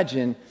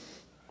imagine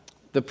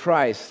the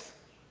price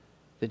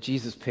that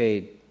Jesus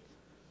paid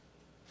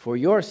for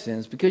your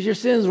sins, because your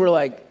sins were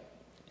like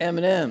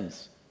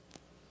M&Ms.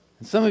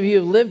 And some of you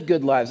have lived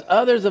good lives.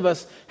 Others of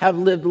us have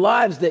lived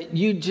lives that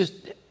you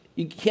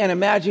can't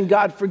imagine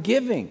God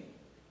forgiving.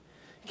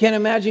 You can't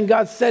imagine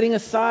God setting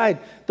aside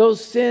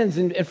those sins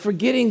and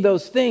forgetting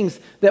those things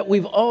that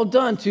we've all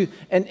done to.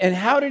 And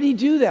how did he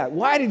do that?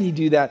 Why did he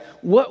do that?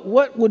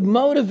 What would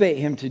motivate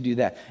him to do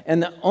that?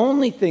 And the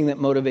only thing that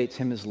motivates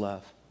him is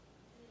love.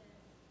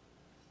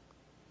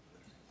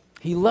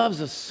 He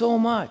loves us so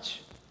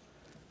much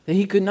that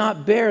he could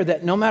not bear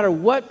that no matter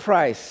what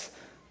price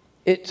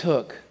it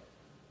took,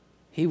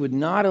 he would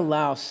not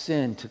allow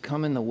sin to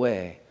come in the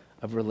way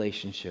of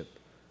relationship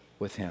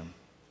with him.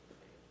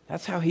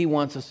 That's how he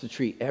wants us to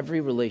treat every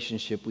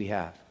relationship we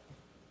have.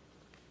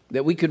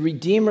 That we could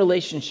redeem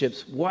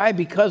relationships. Why?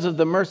 Because of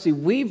the mercy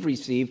we've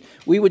received,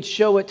 we would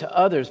show it to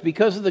others.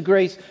 Because of the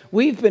grace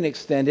we've been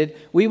extended,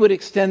 we would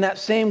extend that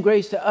same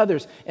grace to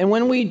others. And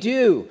when we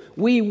do,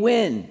 we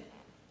win.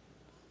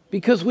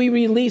 Because we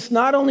release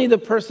not only the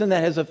person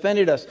that has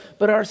offended us,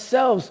 but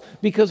ourselves,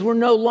 because we're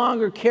no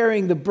longer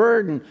carrying the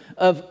burden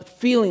of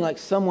feeling like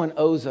someone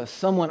owes us,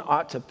 someone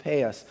ought to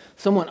pay us,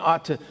 someone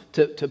ought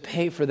to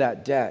pay for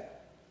that debt.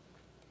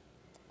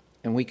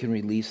 And we can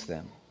release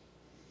them.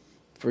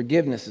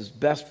 Forgiveness is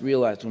best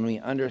realized when we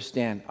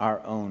understand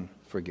our own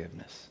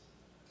forgiveness.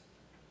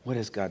 What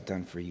has God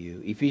done for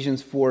you?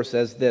 Ephesians 4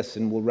 says this,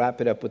 and we'll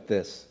wrap it up with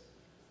this.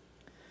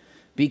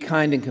 Be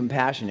kind and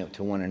compassionate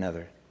to one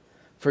another,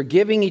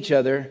 forgiving each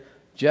other,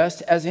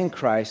 just as in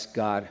Christ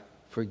God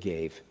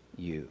forgave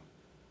you.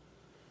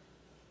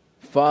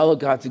 Follow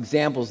God's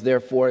examples,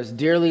 therefore, as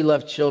dearly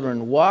loved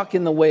children. Walk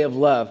in the way of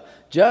love,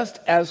 just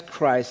as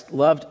Christ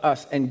loved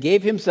us and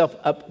gave himself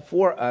up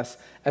for us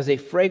as a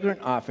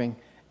fragrant offering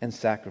and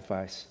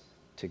sacrifice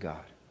to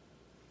God.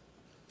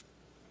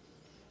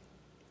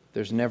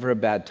 There's never a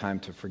bad time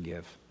to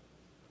forgive.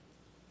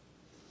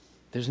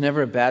 There's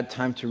never a bad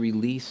time to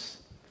release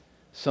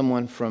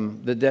someone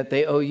from the debt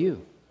they owe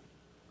you.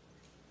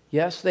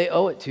 Yes, they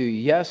owe it to you.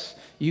 Yes,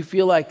 you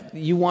feel like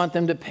you want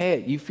them to pay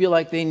it. You feel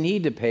like they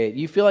need to pay it.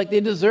 You feel like they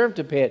deserve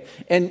to pay it.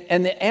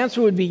 And the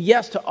answer would be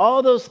yes to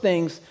all those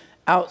things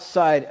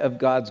outside of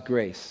God's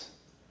grace.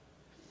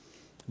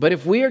 But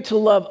if we are to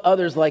love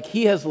others like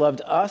he has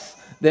loved us,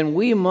 then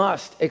we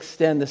must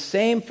extend the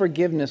same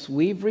forgiveness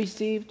we've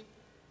received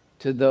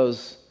to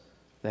those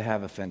that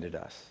have offended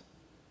us.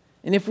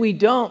 And if we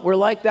don't, we're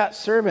like that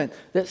servant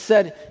that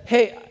said,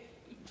 hey,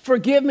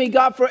 forgive me,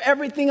 God, for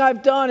everything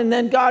I've done. And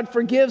then God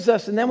forgives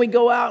us. And then we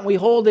go out and we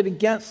hold it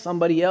against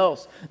somebody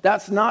else.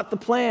 That's not the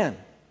plan.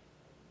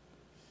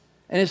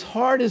 And as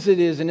hard as it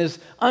is and as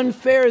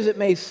unfair as it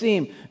may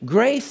seem,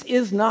 grace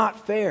is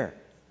not fair.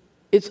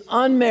 It's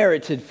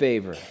unmerited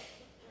favor.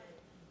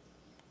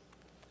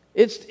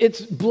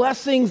 It's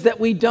blessings that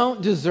we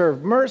don't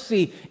deserve.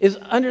 Mercy is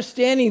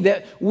understanding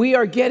that we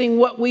are getting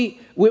what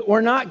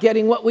we're not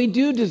getting what we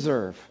do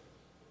deserve.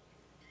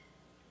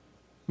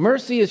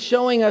 Mercy is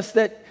showing us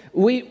that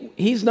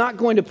he's not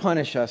going to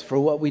punish us for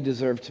what we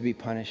deserve to be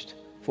punished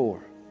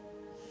for.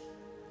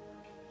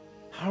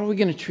 How are we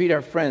going to treat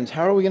our friends?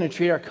 How are we going to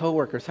treat our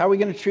coworkers? How are we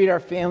going to treat our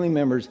family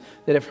members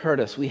that have hurt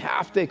us? We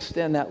have to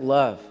extend that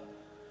love.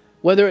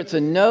 Whether it's a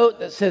note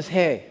that says,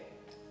 hey,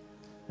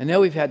 I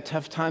know we've had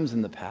tough times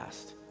in the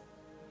past,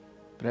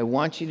 but I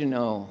want you to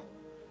know,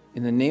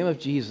 in the name of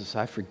Jesus,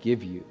 I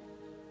forgive you.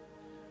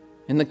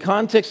 In the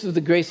context of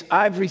the grace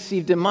I've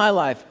received in my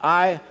life,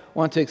 I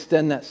want to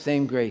extend that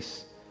same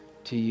grace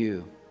to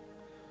you.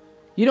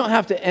 You don't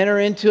have to enter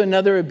into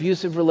another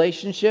abusive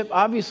relationship.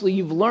 Obviously,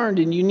 you've learned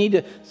and you need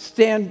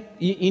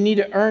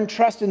to earn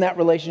trust in that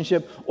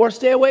relationship or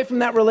stay away from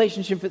that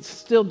relationship if it's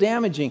still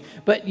damaging.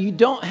 But you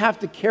don't have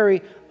to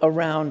carry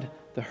around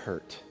the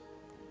hurt.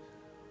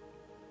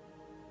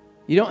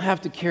 You don't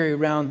have to carry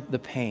around the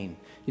pain.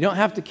 You don't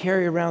have to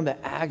carry around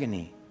the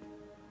agony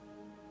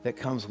that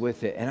comes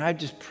with it. And I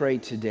just pray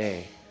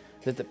today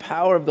that the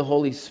power of the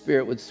Holy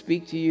Spirit would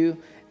speak to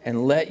you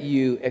and let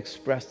you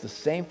express the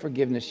same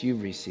forgiveness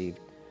you've received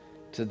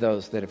to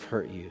those that have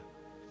hurt you.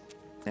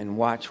 And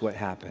watch what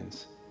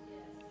happens.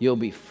 You'll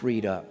be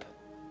freed up.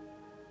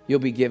 you'll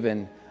be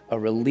given a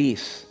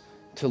release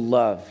to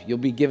love. You'll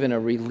be given a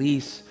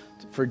release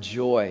for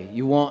joy.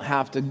 You won't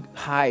have to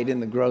hide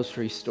in the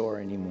grocery store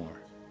anymore.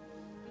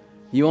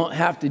 You won't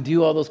have to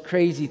do all those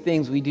crazy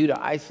things we do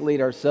to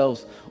isolate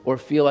ourselves or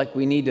feel like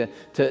we need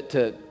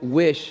to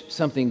wish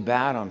something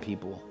bad on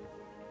people.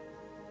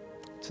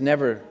 It's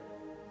never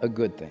a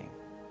good thing.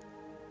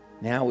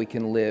 Now we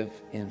can live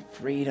in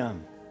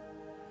freedom.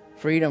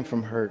 Freedom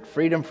from hurt,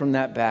 freedom from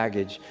that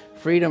baggage,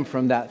 freedom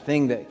from that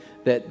thing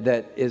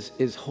that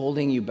is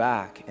holding you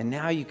back. And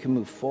now you can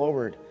move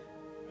forward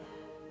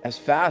as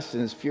fast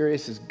and as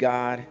furious as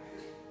God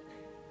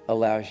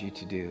allows you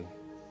to do.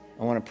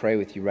 I want to pray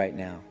with you right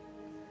now.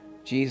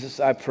 Jesus,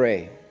 I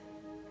pray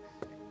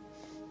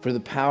for the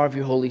power of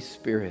your Holy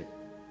Spirit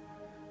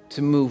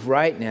to move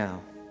right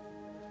now,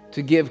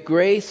 to give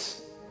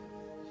grace,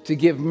 to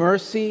give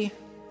mercy,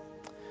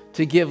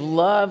 to give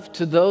love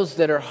to those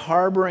that are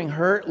harboring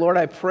hurt. Lord,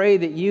 I pray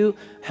that you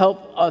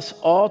help us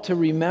all to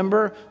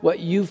remember what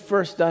you've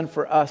first done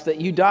for us, that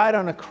you died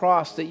on a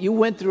cross, that you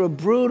went through a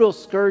brutal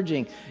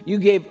scourging. You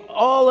gave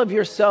all of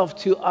yourself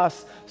to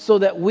us so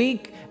that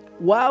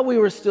while we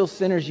were still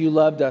sinners, you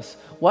loved us.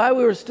 While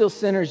we were still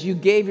sinners, you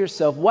gave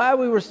yourself. While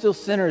we were still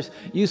sinners,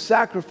 you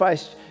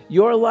sacrificed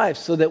your life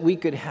so that we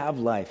could have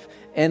life.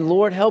 And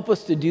Lord, help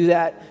us to do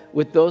that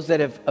with those that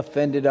have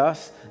offended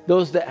us,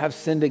 those that have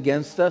sinned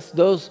against us,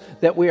 those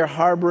that we are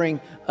harboring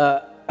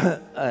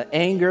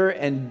anger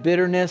and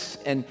bitterness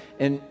and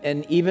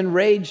even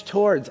rage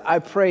towards. I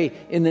pray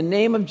in the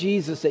name of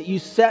Jesus that you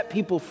set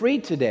people free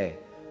today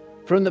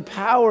from the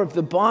power of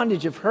the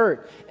bondage of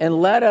hurt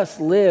and let us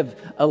live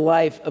a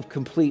life of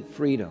complete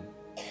freedom.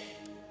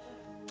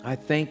 I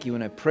thank you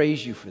and I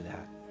praise you for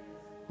that.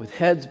 With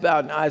heads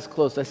bowed and eyes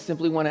closed, I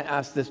simply want to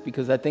ask this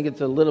because I think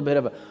it's a little bit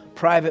of a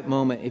private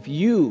moment. If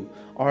you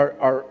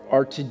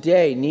are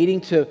today needing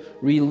to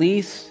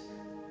release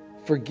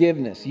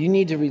forgiveness, you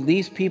need to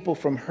release people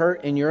from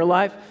hurt in your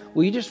life,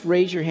 will you just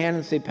raise your hand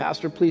and say,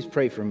 Pastor, please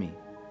pray for me?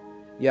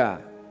 Yeah.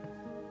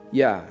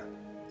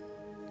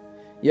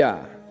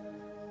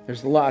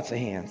 There's lots of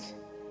hands.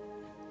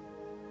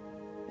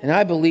 And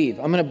I'm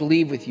going to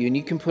believe with you, and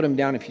you can put them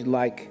down if you'd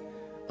like.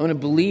 I'm going to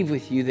believe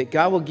with you that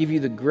God will give you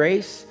the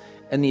grace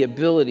and the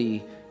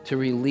ability to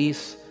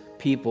release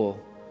people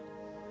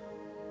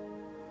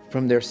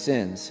from their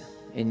sins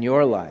in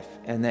your life,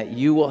 and that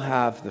you will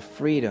have the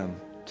freedom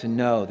to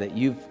know that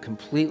you've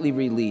completely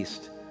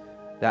released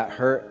that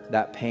hurt,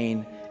 that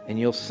pain, and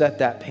you'll set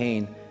that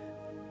pain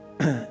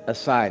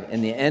aside,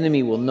 and the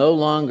enemy will no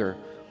longer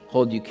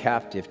hold you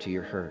captive to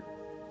your hurt.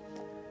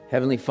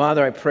 Heavenly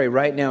Father, I pray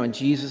right now in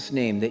Jesus'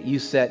 name that you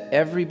set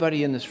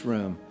everybody in this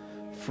room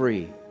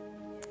free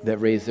that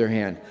raised their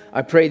hand.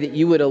 I pray that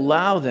you would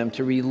allow them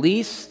to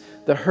release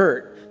the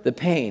hurt, the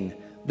pain,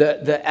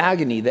 the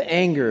agony, the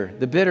anger,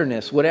 the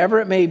bitterness, whatever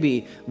it may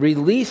be,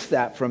 release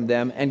that from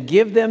them and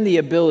give them the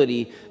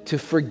ability to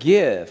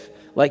forgive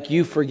like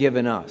you've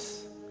forgiven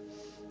us.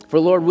 For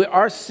Lord,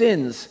 our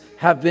sins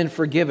have been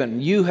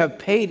forgiven. You have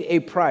paid a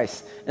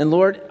price. And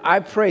Lord, I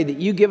pray that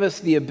you give us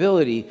the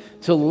ability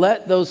to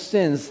let those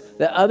sins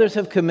that others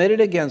have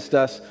committed against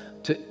us,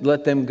 to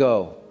let them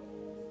go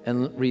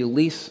and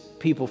release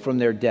people from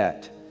their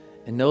debt.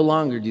 And no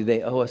longer do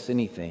they owe us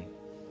anything.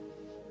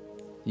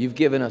 You've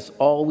given us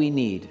all we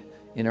need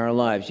in our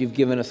lives. You've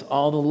given us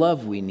all the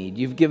love we need.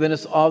 You've given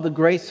us all the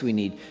grace we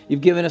need.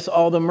 You've given us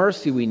all the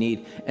mercy we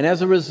need. And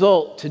as a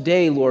result,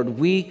 today, Lord,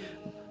 we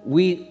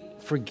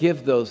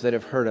forgive those that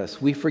have hurt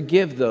us. We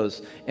forgive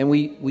those, and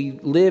we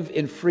live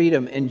in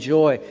freedom and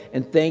joy.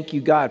 And thank you,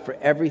 God, for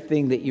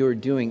everything that you are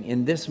doing.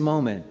 In this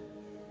moment,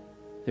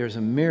 there's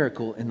a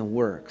miracle in the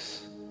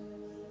works.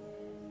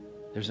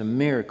 There's a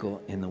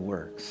miracle in the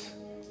works.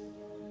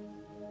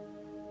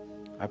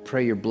 I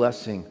pray your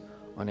blessing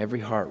on every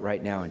heart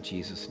right now in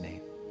Jesus'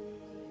 name.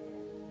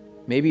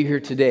 Maybe you're here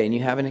today and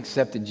you haven't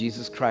accepted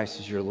Jesus Christ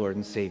as your Lord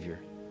and Savior.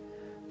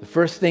 The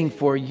first thing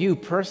for you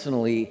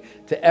personally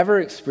to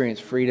ever experience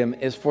freedom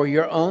is for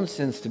your own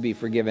sins to be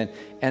forgiven.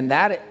 And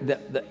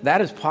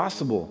that is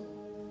possible.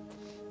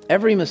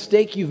 Every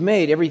mistake you've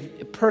made, every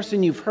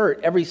person you've hurt,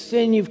 every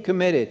sin you've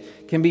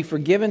committed can be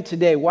forgiven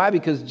today. Why?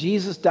 Because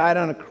Jesus died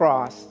on a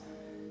cross.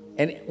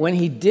 And when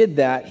he did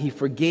that, he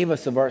forgave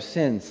us of our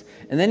sins.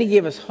 And then he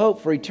gave us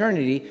hope for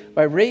eternity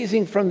by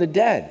raising from the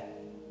dead.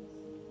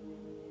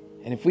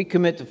 And if we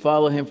commit to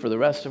follow him for the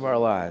rest of our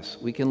lives,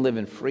 we can live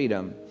in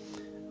freedom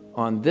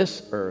on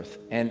this earth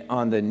and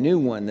on the new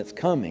one that's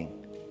coming,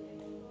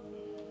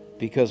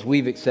 because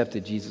we've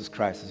accepted Jesus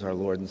Christ as our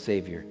Lord and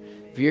Savior.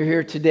 If you're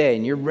here today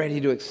and you're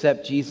ready to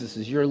accept Jesus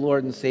as your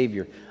Lord and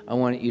Savior, I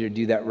want you to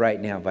do that right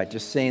now by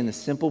just saying the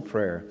simple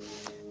prayer: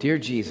 Dear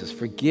Jesus,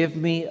 forgive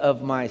me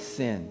of my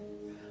sin.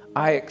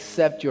 I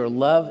accept your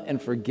love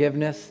and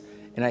forgiveness,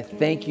 and I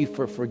thank you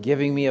for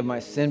forgiving me of my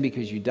sin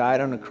because you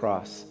died on a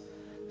cross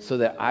so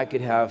that I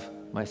could have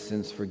my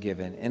sins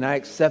forgiven. And I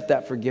accept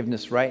that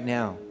forgiveness right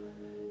now.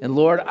 And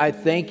Lord, I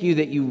thank you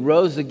that you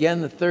rose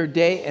again the third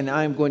day, and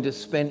I'm going to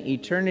spend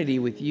eternity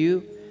with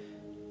you,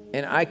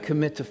 and I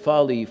commit to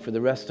follow you for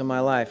the rest of my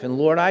life. And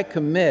Lord, I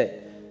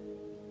commit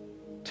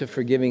to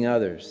forgiving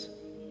others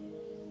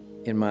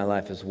in my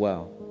life as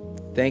well.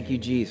 Thank you,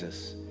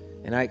 Jesus.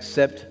 And I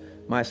accept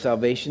my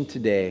salvation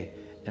today,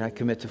 and I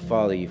commit to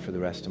follow you for the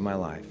rest of my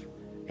life.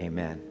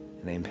 Amen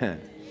and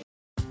amen.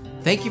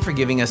 Thank you for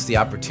giving us the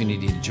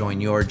opportunity to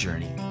join your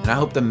journey, and I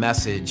hope the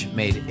message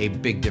made a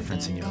big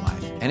difference in your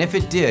life. And if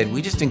it did,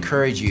 we just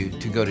encourage you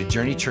to go to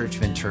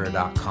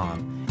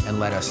journeychurchventura.com and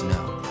let us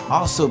know.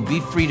 Also,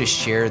 be free to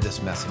share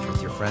this message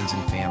with your friends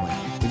and family.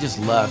 We just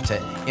love to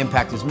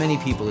impact as many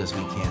people as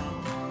we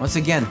can. Once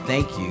again,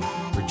 thank you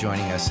for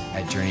joining us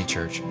at Journey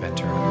Church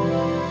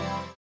Ventura.